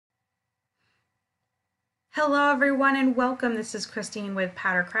Hello everyone and welcome. This is Christine with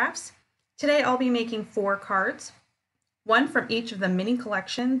Patter Crafts. Today I'll be making 4 cards, one from each of the mini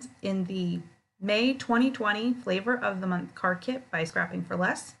collections in the May 2020 Flavor of the Month card kit by Scrapping for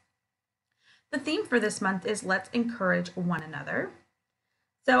Less. The theme for this month is Let's Encourage One Another.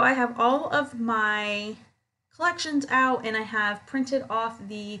 So I have all of my collections out and I have printed off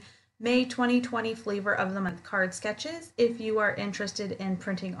the May 2020 Flavor of the Month card sketches. If you are interested in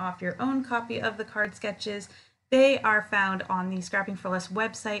printing off your own copy of the card sketches, they are found on the Scrapping for Less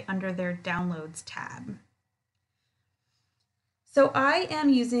website under their Downloads tab. So I am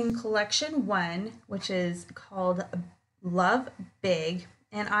using collection 1, which is called Love Big,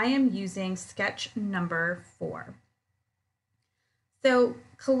 and I am using sketch number 4. So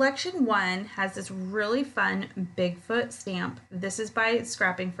collection 1 has this really fun Bigfoot stamp. This is by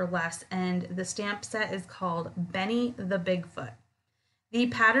Scrapping for Less, and the stamp set is called Benny the Bigfoot. The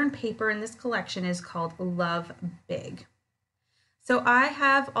pattern paper in this collection is called Love Big. So I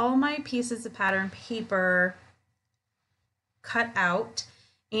have all my pieces of pattern paper cut out,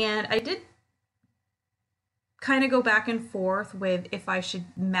 and I did kind of go back and forth with if I should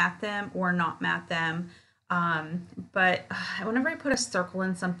mat them or not mat them. But whenever I put a circle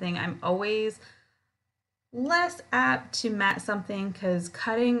in something, I'm always less apt to mat something because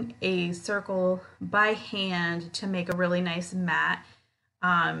cutting a circle by hand to make a really nice mat,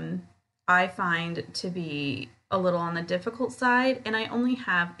 I find to be a little on the difficult side, and I only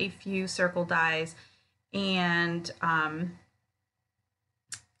have a few circle dies, and I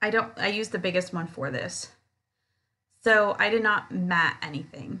use the biggest one for this. So I did not mat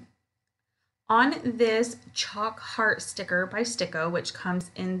anything. On this chalk heart sticker by Sticko, which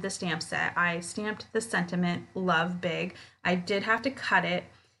comes in the stamp set, I stamped the sentiment, Love Big. I did have to cut it,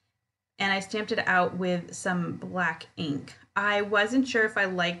 and I stamped it out with some black ink. I wasn't sure if I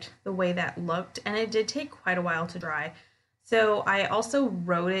liked the way that looked, and it did take quite a while to dry. So I also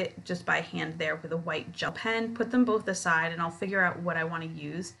wrote it just by hand there with a white gel pen, put them both aside, and I'll figure out what I want to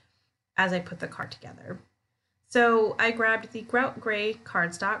use as I put the card together. So I grabbed the Grout Gray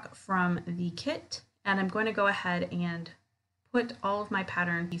cardstock from the kit, and I'm going to go ahead and put all of my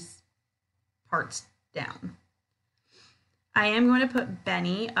pattern piece parts down. I am going to put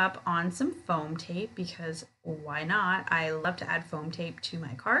Benny up on some foam tape because why not? I love to add foam tape to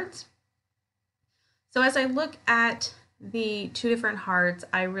my cards. So as I look at the 2 different hearts,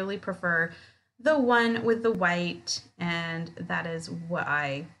 I really prefer the one with the white, and that is what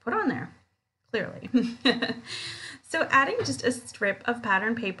I put on there. Clearly. So adding just a strip of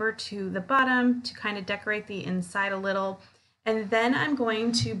pattern paper to the bottom to kind of decorate the inside a little, and then I'm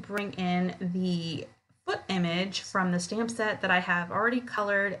going to bring in the foot image from the stamp set that I have already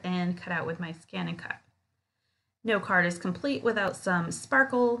colored and cut out with my scan and cut. No card is complete without some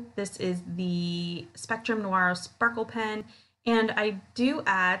sparkle. This is the Spectrum Noir sparkle pen, and I do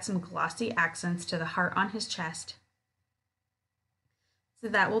add some glossy accents to the heart on his chest. So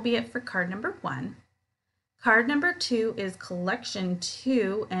that will be it for card number 1. Card number 2 is collection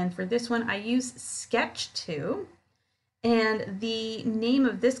 2, and for this one I use sketch 2, and the name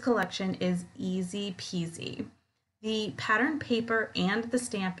of this collection is Easy Peasy. The pattern paper and the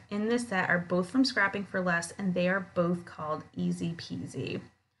stamp in this set are both from Scrapping for Less, and they are both called Easy Peasy.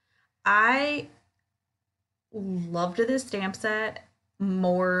 I loved this stamp set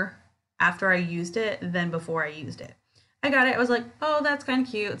more after I used it than before I used it. I got it, I was like, oh, that's kind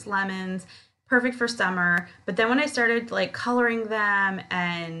of cute, it's lemons, perfect for summer. But then when I started like coloring them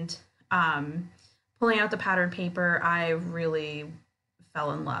and pulling out the pattern paper, I really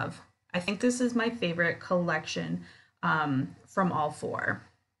fell in love. I think this is my favorite collection from all 4.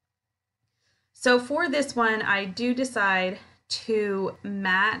 So for this one, I do decide to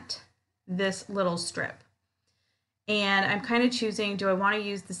mat this little strip. And I'm kind of choosing, do I want to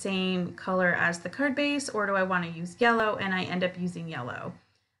use the same color as the card base or do I want to use yellow? And I end up using yellow.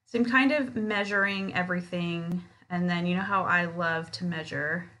 So I'm kind of measuring everything, and then you know how I love to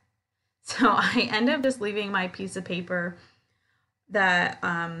measure. So I end up just leaving my piece of paper that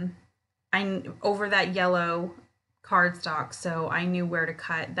over that yellow cardstock, so I knew where to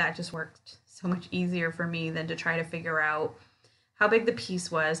cut. That just worked so much easier for me than to try to figure out how big the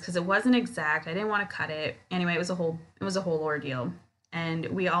piece was because it wasn't exact. I didn't want to cut it. Anyway, it was a whole ordeal, and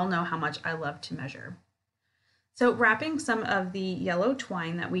we all know how much I love to measure. So wrapping some of the yellow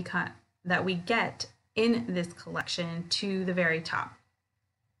twine that we get in this collection to the very top.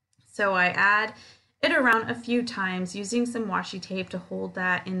 So I add it around a few times using some washi tape to hold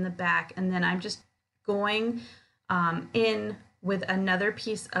that in the back, and then I'm just going in with another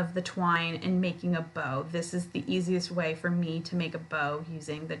piece of the twine and making a bow. This is the easiest way for me to make a bow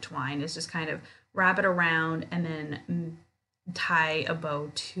using the twine, is just kind of wrap it around and then tie a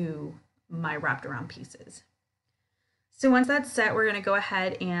bow to my wrapped around pieces. So once that's set, we're going to go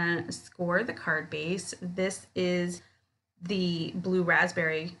ahead and score the card base. This is the blue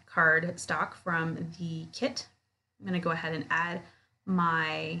raspberry card stock from the kit. I'm going to go ahead and add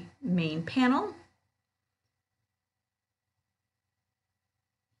my main panel.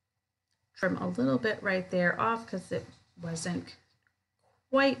 Trim a little bit right there off because it wasn't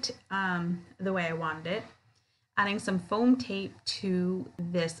quite the way I wanted it. Adding some foam tape to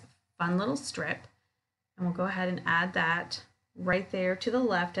this fun little strip, and we'll go ahead and add that right there to the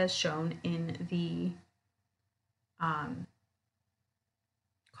left as shown in the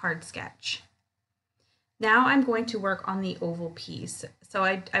card sketch. Now I'm going to work on the oval piece. So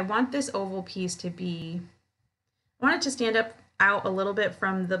I want this oval piece to be, I want it to stand up out a little bit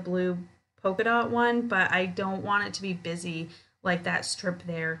from the blue polka dot one, but I don't want it to be busy like that strip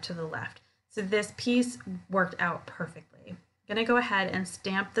there to the left. So this piece worked out perfectly. I'm gonna go ahead and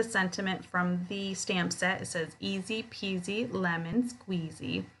stamp the sentiment from the stamp set. It says easy peasy lemon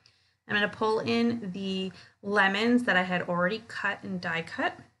squeezy. I'm gonna pull in the lemons that I had already cut and die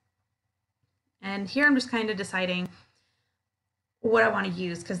cut. And here I'm just kind of deciding what I want to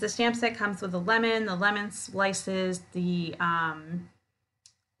use, because the stamp set comes with the lemon slices, the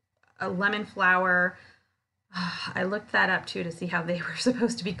a lemon flower. I looked that up too to see how they were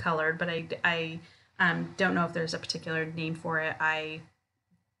supposed to be colored, but I don't know if there's a particular name for it. I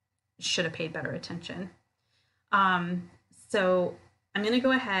should have paid better attention. So I'm going to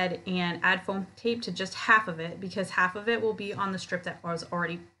go ahead and add foam tape to just half of it, because half of it will be on the strip that was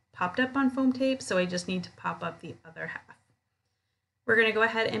already popped up on foam tape, so I just need to pop up the other half. We're going to go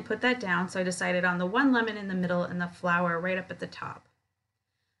ahead and put that down. So I decided on the one lemon in the middle and the flower right up at the top.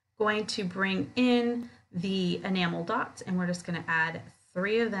 Going to bring in the enamel dots, and we're just going to add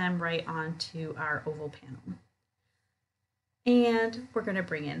 3 of them right onto our oval panel. And we're going to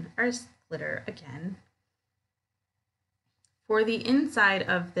bring in our glitter again. For the inside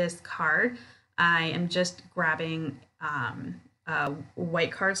of this card, I am just grabbing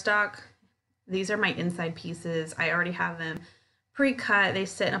white cardstock. These are my inside pieces. I already have them pre-cut. They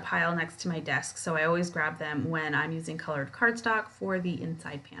sit in a pile next to my desk, so I always grab them when I'm using colored cardstock for the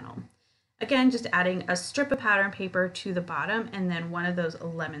inside panel. Again, just adding a strip of pattern paper to the bottom and then one of those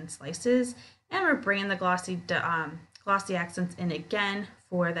lemon slices, and we're bringing the glossy accents in again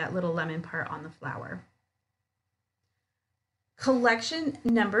for that little lemon part on the flower. Collection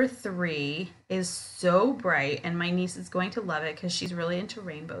number 3 is so bright, and my niece is going to love it because she's really into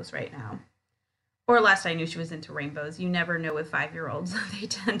rainbows right now. Or last I knew, she was into rainbows. You never know with 5-year-olds. They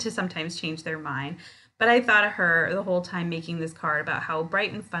tend to sometimes change their mind. But I thought of her the whole time making this card about how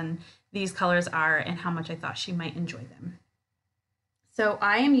bright and fun these colors are and how much I thought she might enjoy them. So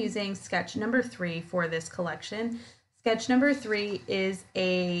I am using sketch number 3 for this collection. Sketch number 3 is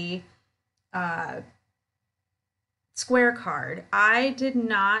a square card. I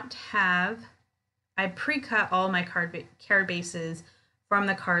pre-cut all my card bases from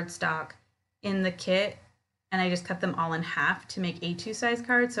the cardstock in the kit, and I just cut them all in half to make A2 size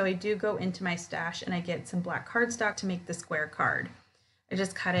cards. So I do go into my stash and I get some black cardstock to make the square card. I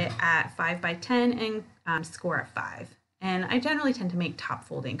just cut it at 5 by 10 and score at 5. And I generally tend to make top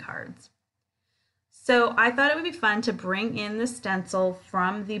folding cards. So I thought it would be fun to bring in the stencil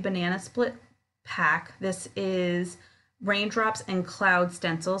from the banana split pack. This is raindrops and cloud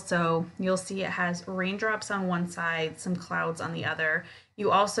stencil. So you'll see it has raindrops on one side, some clouds on the other. You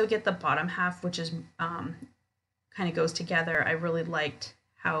also get the bottom half, which is kind of goes together. I really liked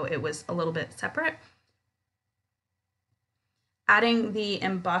how it was a little bit separate. Adding the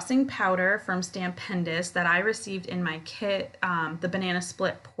embossing powder from Stampendous that I received in my kit, the banana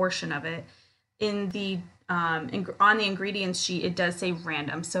split portion of it. In the on the ingredients sheet, it does say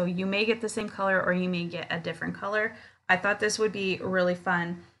random, so you may get the same color or you may get a different color. I thought this would be really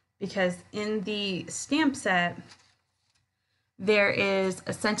fun because in the stamp set, there is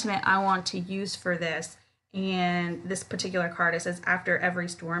a sentiment I want to use for this. And this particular card, it says, after every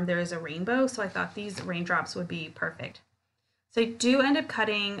storm, there is a rainbow. So I thought these raindrops would be perfect. So I do end up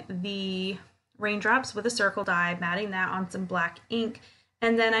cutting the raindrops with a circle die, matting that on some black ink,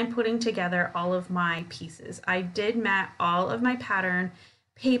 and then I'm putting together all of my pieces. I did mat all of my pattern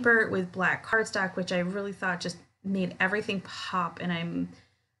paper with black cardstock, which I really thought just made everything pop, and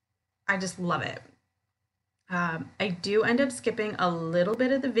I just love it. I do end up skipping a little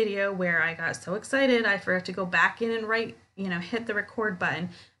bit of the video where I got so excited I forgot to go back in and hit the record button.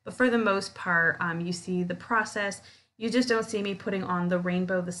 But for the most part, you see the process. You just don't see me putting on the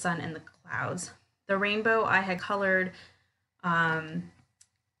rainbow, the sun, and the clouds. The rainbow I had colored,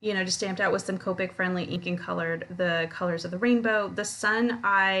 just stamped out with some Copic friendly ink and colored the colors of the rainbow. The sun,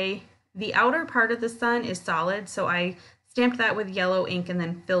 the outer part of the sun is solid, so I stamped that with yellow ink and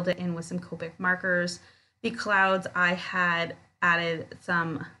then filled it in with some Copic markers. The clouds, I had added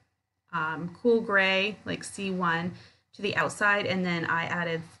some cool gray, like C1, to the outside, and then I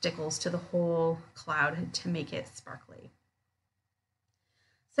added stickles to the whole cloud to make it sparkly.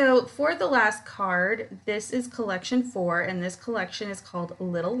 So for the last card, this is collection 4, and this collection is called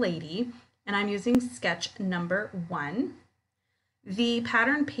Little Lady, and I'm using sketch number 1. The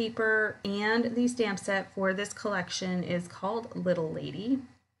pattern paper and the stamp set for this collection is called Little Lady.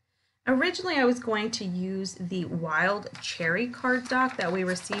 Originally, I was going to use the Wild Cherry cardstock that we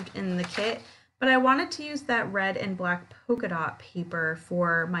received in the kit, but I wanted to use that red and black polka dot paper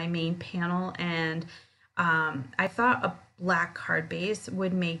for my main panel, and I thought a black card base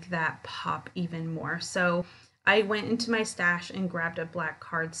would make that pop even more. So I went into my stash and grabbed a black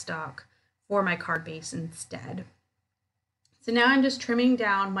cardstock for my card base instead. So now I'm just trimming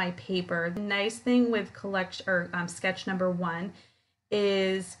down my paper. The nice thing with sketch number 1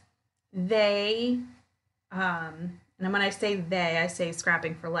 is and when I say they, I say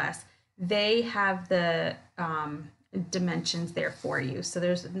Scrapping for Less. They have the dimensions there for you, so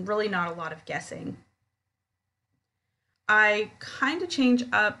there's really not a lot of guessing. I kind of change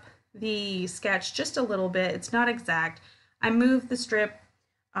up the sketch just a little bit. It's not exact. I move the strip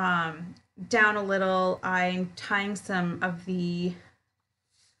down a little. I'm tying some of the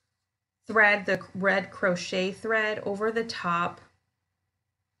thread, the red crochet thread, over the top.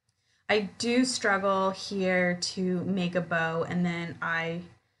 I do struggle here to make a bow, and then I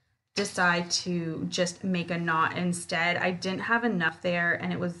decide to just make a knot instead. I didn't have enough there,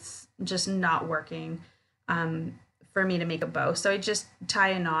 and it was just not working for me to make a bow. So I just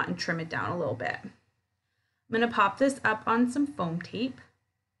tie a knot and trim it down a little bit. I'm going to pop this up on some foam tape.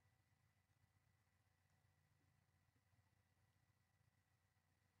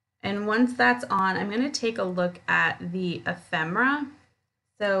 And once that's on, I'm going to take a look at the ephemera.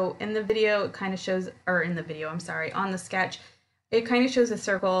 So in the video, it kind of shows, on the sketch, it kind of shows a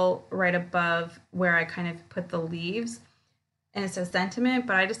circle right above where I kind of put the leaves, and it says sentiment,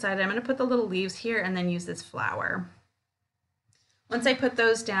 but I decided I'm going to put the little leaves here and then use this flower. Once I put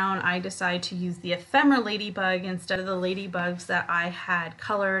those down, I decide to use the ephemera ladybug instead of the ladybugs that I had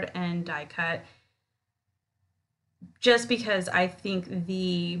colored and die cut, just because I think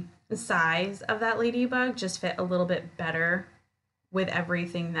the size of that ladybug just fit a little bit better with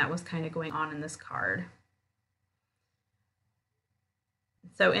everything that was kind of going on in this card.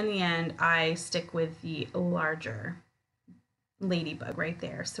 So in the end, I stick with the larger ladybug right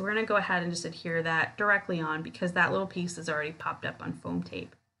there. So we're going to go ahead and just adhere that directly on because that little piece is already popped up on foam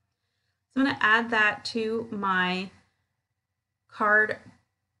tape. So I'm going to add that to my card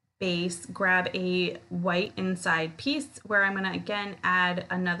base, grab a white inside piece where I'm going to again add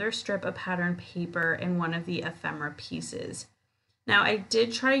another strip of pattern paper in one of the ephemera pieces. Now I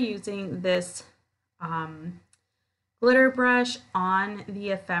did try using this glitter brush on the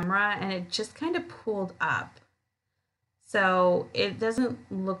ephemera and it just kind of pulled up. So it doesn't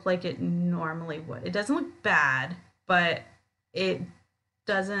look like it normally would. It doesn't look bad, but it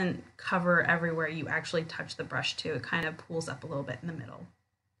doesn't cover everywhere you actually touch the brush to. It kind of pulls up a little bit in the middle.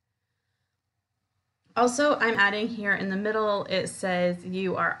 Also, I'm adding here in the middle, it says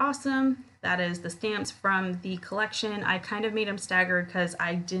 "You are awesome." That is the stamps from the collection. I kind of made them staggered because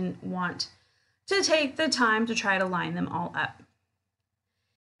I didn't want to take the time to try to line them all up.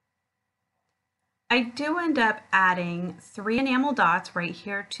 I do end up adding 3 enamel dots right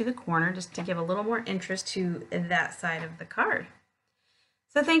here to the corner just to give a little more interest to that side of the card.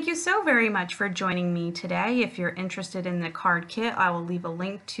 So thank you so very much for joining me today. If you're interested in the card kit, I will leave a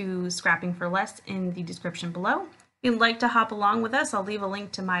link to Scrapping for Less in the description below. If you'd like to hop along with us, I'll leave a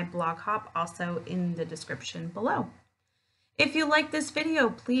link to my blog hop also in the description below. If you like this video,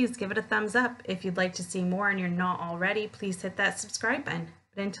 please give it a thumbs up. If you'd like to see more and you're not already, please hit that subscribe button.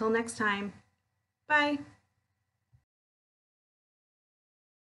 But until next time, bye.